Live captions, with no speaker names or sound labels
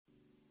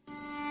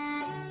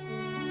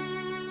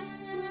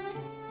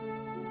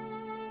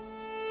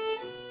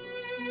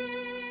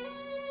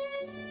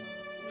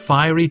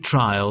Fiery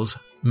trials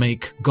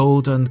make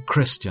golden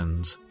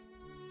Christians,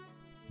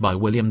 by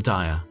William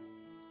Dyer.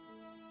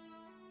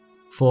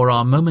 For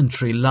our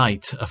momentary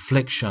light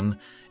affliction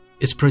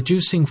is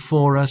producing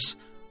for us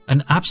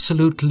an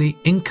absolutely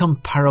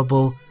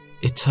incomparable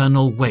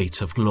eternal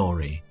weight of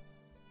glory.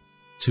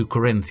 2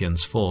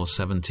 Corinthians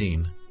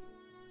 4:17.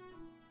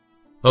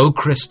 O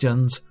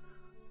Christians,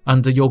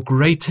 under your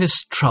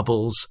greatest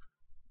troubles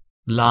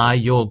lie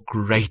your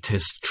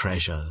greatest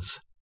treasures.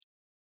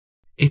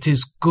 It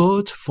is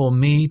good for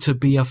me to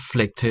be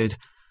afflicted,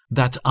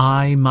 that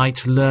I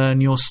might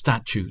learn your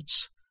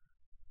statutes.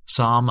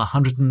 Psalm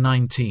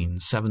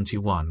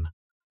 119:71.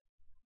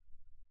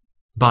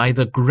 By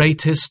the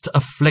greatest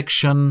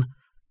affliction,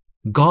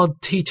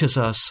 God teaches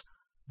us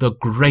the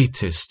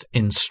greatest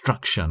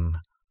instruction.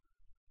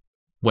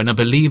 When a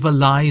believer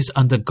lies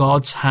under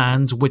God's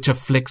hand which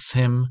afflicts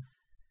him,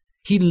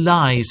 he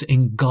lies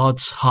in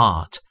God's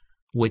heart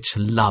which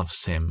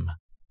loves him.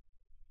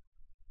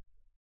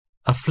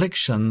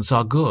 Afflictions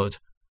are good,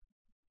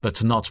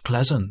 but not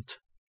pleasant.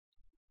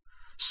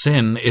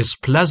 Sin is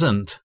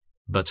pleasant,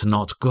 but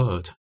not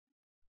good.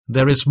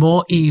 There is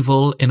more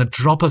evil in a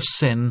drop of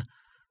sin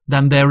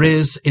than there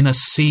is in a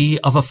sea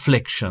of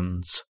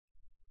afflictions.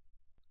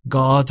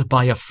 God,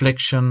 by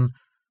affliction,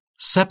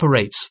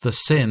 separates the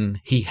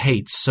sin he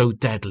hates so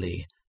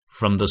deadly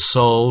from the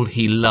soul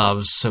he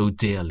loves so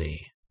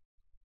dearly.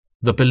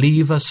 The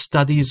believer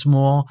studies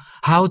more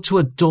how to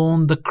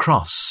adorn the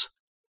cross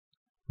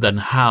than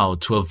how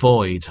to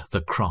avoid the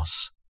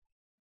cross.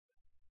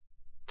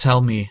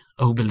 Tell me,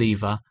 O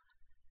believer,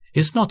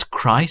 is not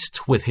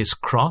Christ with his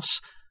cross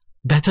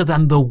better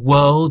than the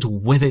world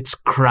with its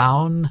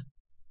crown?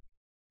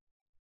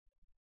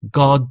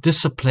 God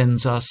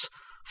disciplines us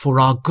for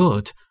our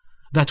good,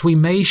 that we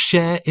may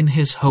share in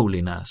his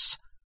holiness.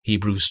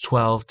 Hebrews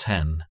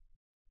 12:10.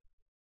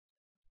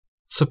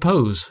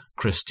 Suppose,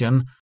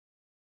 Christian,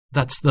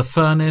 that the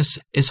furnace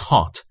is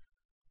hot,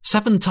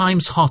 7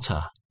 times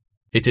hotter.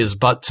 It is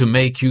but to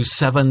make you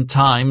 7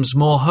 times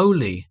more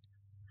holy.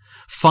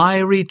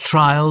 Fiery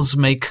trials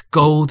make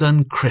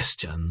golden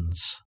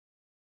Christians.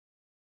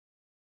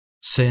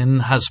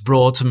 Sin has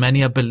brought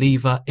many a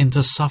believer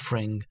into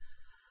suffering,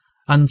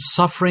 and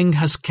suffering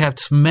has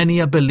kept many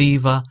a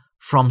believer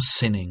from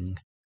sinning.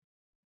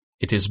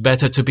 It is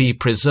better to be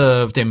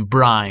preserved in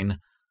brine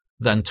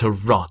than to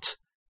rot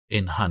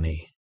in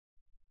honey.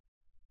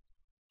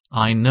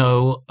 I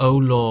know, O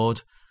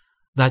Lord,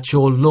 that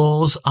your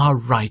laws are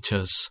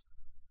righteous,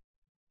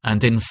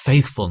 and in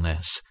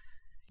faithfulness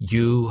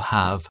you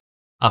have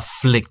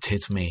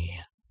afflicted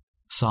me.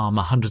 Psalm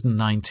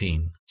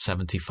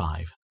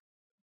 119:75.